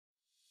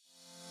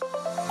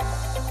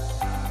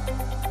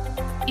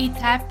It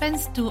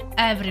happens to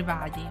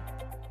everybody.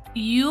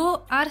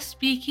 You are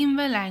speaking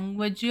the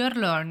language you're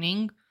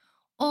learning,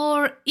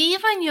 or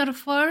even your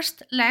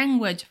first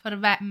language for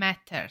that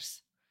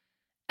matters.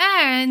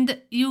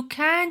 And you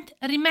can't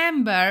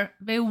remember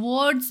the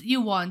words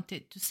you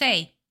wanted to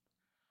say.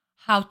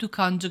 How to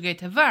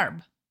conjugate a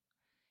verb.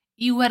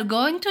 You are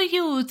going to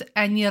use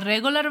an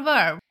irregular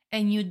verb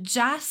and you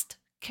just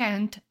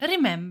can't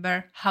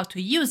remember how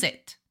to use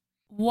it.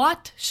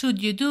 What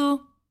should you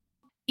do?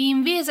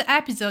 In this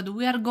episode,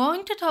 we are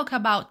going to talk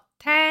about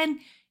 10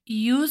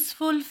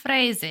 useful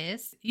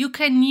phrases you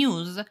can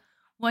use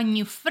when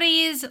you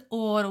freeze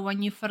or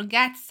when you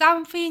forget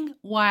something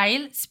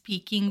while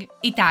speaking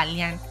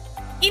Italian.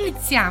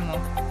 Iniziamo!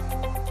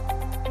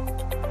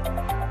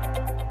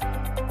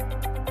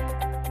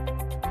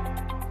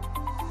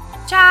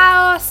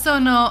 Ciao,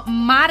 sono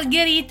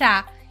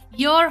Margherita,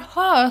 your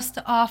host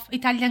of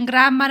Italian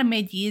Grammar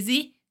Made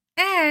Easy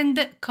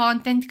and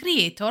content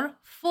creator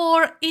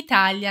for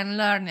Italian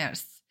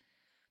learners.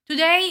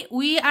 Today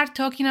we are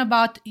talking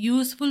about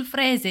useful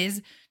phrases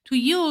to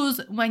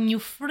use when you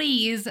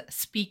freeze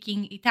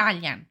speaking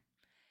Italian.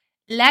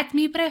 Let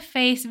me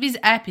preface this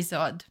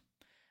episode.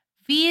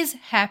 This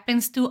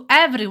happens to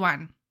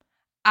everyone.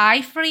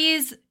 I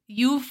freeze,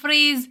 you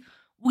freeze,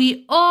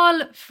 we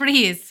all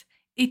freeze.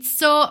 It's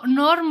so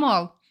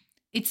normal.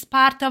 It's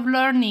part of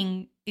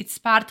learning. It's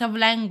part of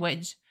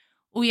language.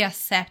 We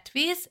accept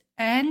this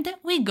and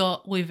we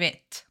go with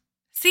it.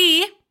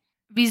 See?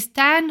 These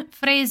 10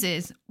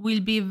 phrases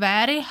will be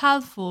very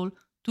helpful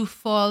to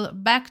fall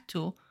back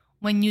to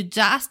when you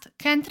just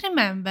can't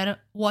remember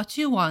what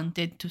you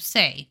wanted to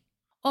say,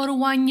 or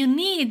when you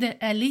need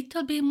a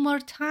little bit more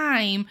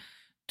time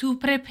to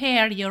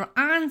prepare your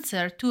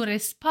answer to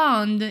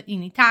respond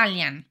in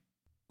Italian.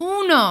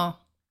 1.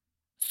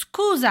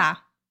 Scusa,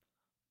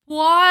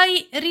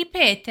 puoi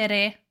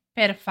ripetere,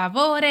 per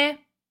favore?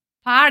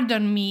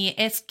 Pardon me,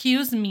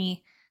 excuse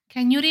me.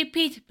 Can you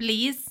repeat,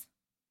 please?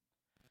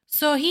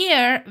 So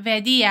here, the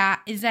idea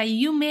is that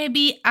you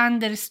maybe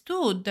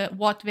understood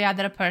what the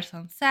other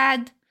person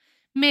said,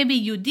 maybe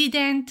you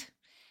didn't,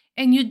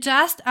 and you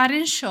just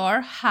aren't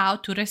sure how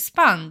to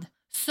respond.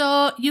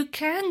 So you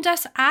can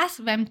just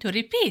ask them to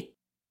repeat.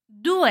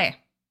 2.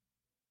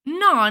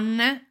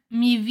 Non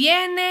mi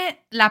viene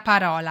la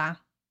parola.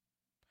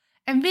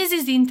 And this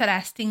is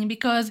interesting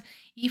because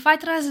if I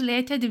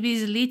translated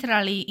this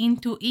literally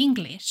into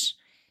English,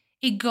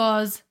 it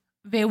goes,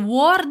 the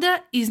word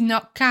is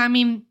not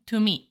coming to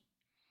me.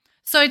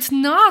 So it's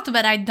not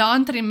that I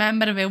don't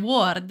remember the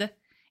word,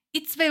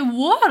 it's the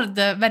word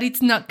that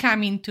it's not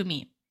coming to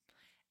me.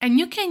 And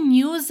you can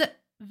use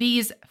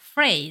this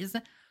phrase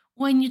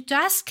when you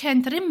just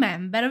can't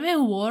remember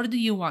the word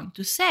you want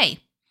to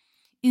say.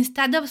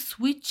 Instead of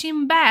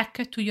switching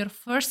back to your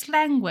first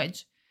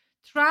language,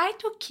 try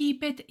to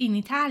keep it in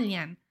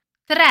Italian.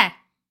 3.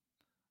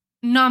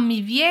 Non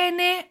mi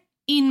viene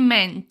in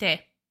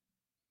mente.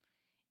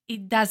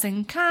 It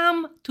doesn't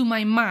come to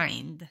my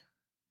mind.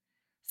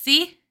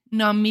 See?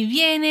 Non mi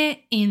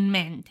viene in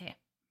mente.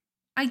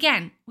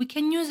 Again, we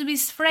can use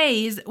this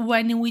phrase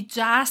when we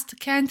just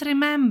can't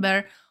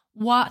remember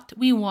what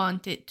we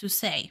wanted to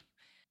say.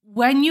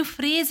 When you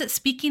freeze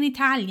speaking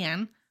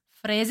Italian,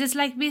 phrases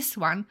like this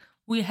one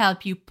will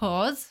help you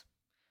pause,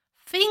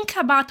 think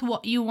about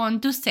what you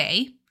want to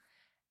say,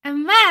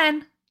 and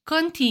then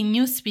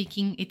continue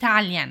speaking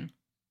Italian.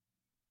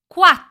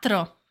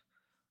 4.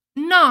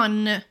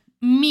 Non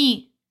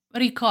mi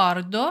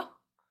ricordo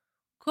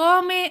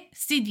come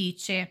si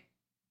dice.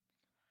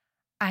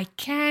 I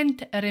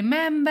can't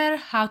remember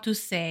how to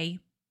say.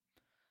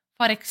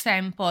 For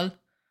example,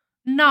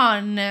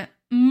 non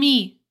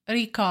mi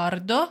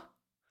ricordo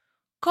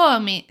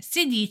come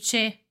si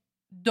dice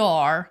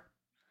door.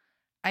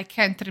 I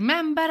can't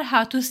remember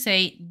how to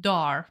say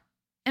door.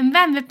 And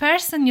then the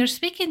person you're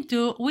speaking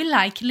to will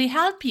likely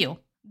help you.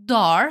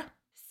 Door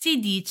si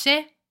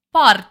dice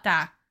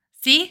porta.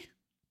 Sì?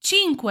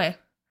 5.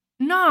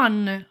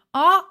 Non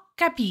ho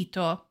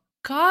capito.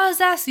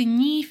 Cosa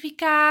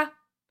significa?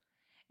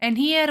 And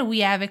here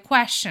we have a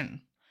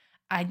question.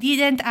 I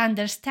didn't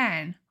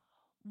understand.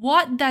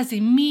 What does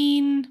it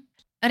mean?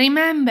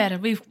 Remember,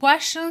 with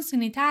questions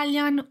in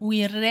Italian,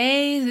 we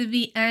raise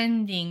the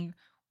ending.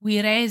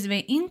 We raise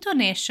the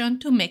intonation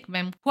to make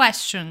them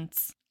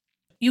questions.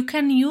 You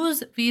can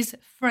use this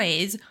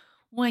phrase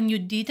when you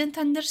didn't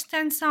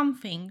understand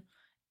something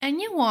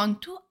and you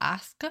want to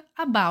ask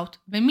about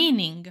the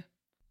meaning.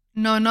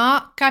 Non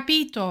ho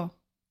capito.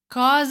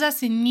 Cosa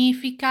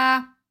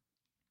significa?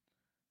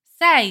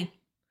 6.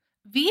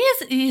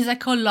 This is a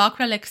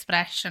colloquial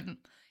expression.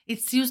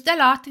 It's used a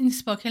lot in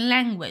spoken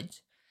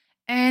language.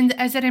 And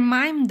as a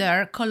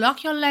reminder,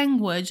 colloquial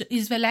language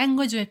is the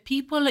language that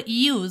people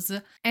use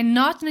and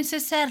not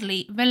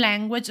necessarily the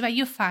language that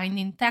you find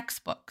in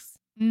textbooks.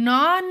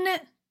 Non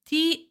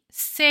ti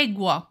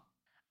seguo.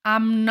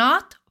 I'm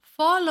not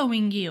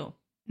following you.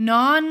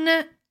 Non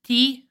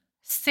ti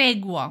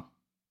seguo.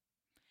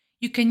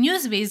 You can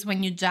use this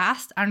when you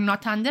just are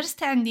not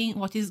understanding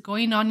what is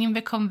going on in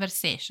the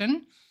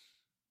conversation.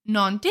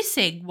 Non ti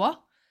seguo.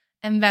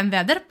 And then the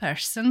other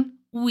person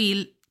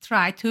will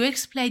try to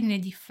explain in a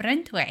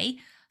different way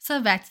so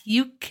that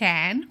you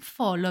can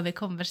follow the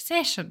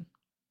conversation.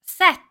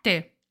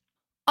 7.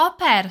 Ho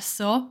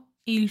perso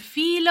il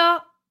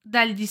filo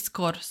del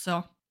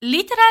discorso.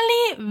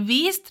 Literally,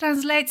 this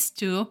translates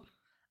to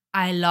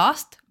I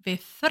lost the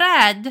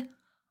thread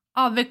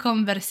of the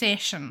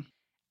conversation.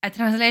 A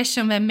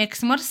translation that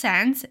makes more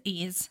sense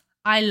is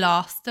I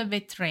lost the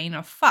train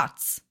of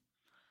thoughts.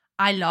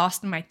 I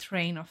lost my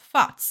train of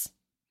thoughts.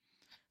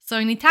 So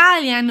in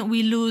Italian,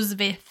 we lose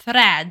the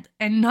thread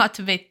and not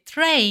the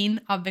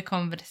train of the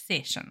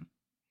conversation.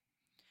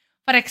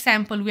 For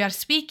example, we are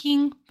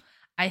speaking,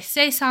 I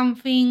say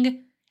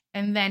something,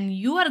 and then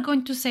you are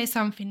going to say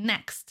something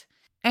next,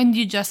 and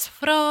you just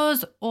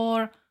froze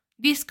or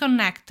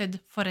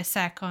disconnected for a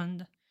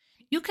second.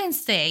 You can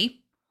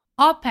say,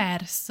 ho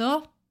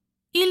perso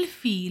il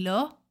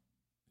filo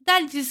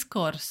del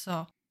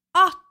discorso.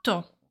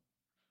 8.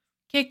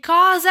 Che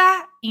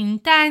cosa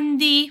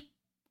intendi?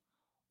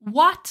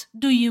 What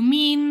do you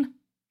mean?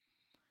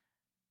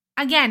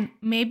 Again,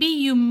 maybe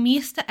you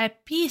missed a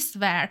piece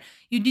there.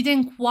 You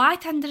didn't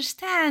quite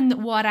understand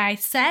what I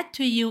said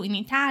to you in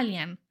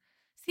Italian.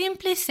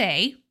 Simply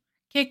say,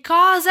 che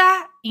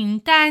cosa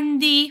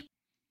intendi?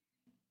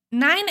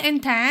 9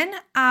 and 10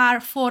 are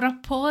for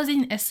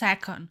pausing a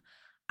second,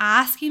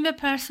 asking the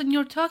person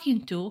you're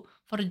talking to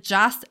for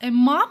just a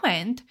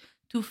moment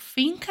to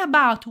think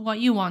about what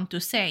you want to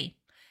say.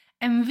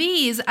 And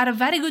these are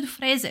very good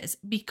phrases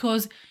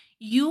because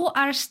you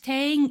are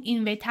staying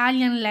in the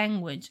Italian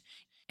language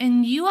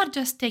and you are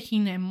just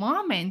taking a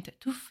moment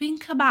to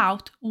think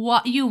about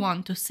what you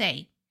want to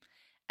say.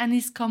 And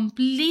it's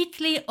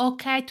completely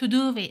okay to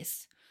do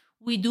this.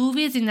 We do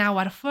this in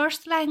our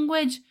first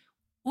language,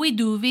 we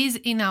do this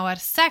in our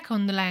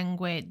second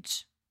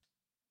language.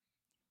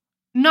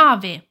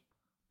 9.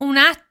 Un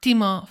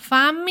attimo,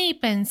 fammi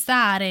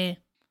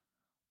pensare.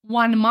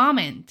 One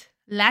moment,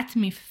 let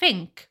me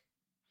think.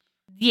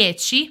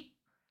 10.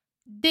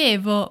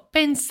 Devo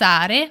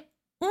pensare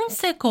un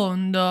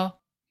secondo.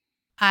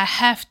 I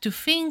have to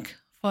think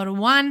for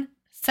 1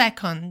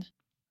 second.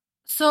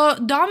 So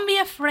don't be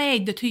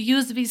afraid to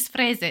use these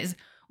phrases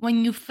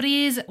when you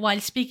freeze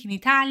while speaking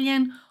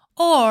Italian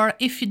or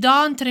if you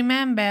don't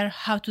remember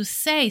how to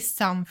say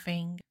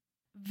something.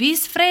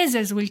 These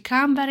phrases will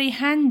come very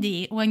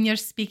handy when you're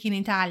speaking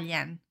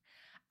Italian.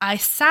 I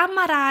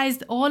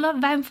summarized all of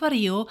them for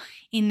you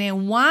in a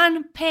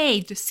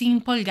 1-page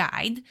simple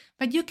guide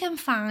that you can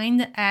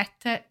find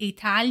at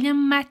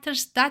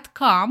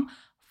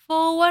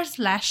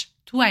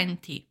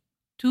italianmatters.com/20.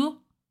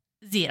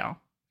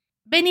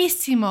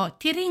 Benissimo,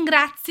 ti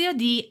ringrazio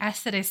di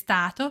essere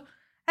stata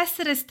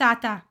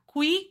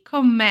qui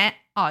con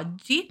me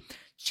oggi.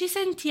 Ci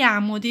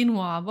sentiamo di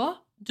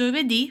nuovo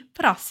giovedì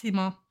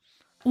prossimo.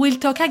 We'll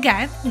talk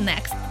again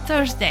next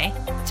Thursday.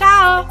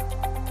 Ciao!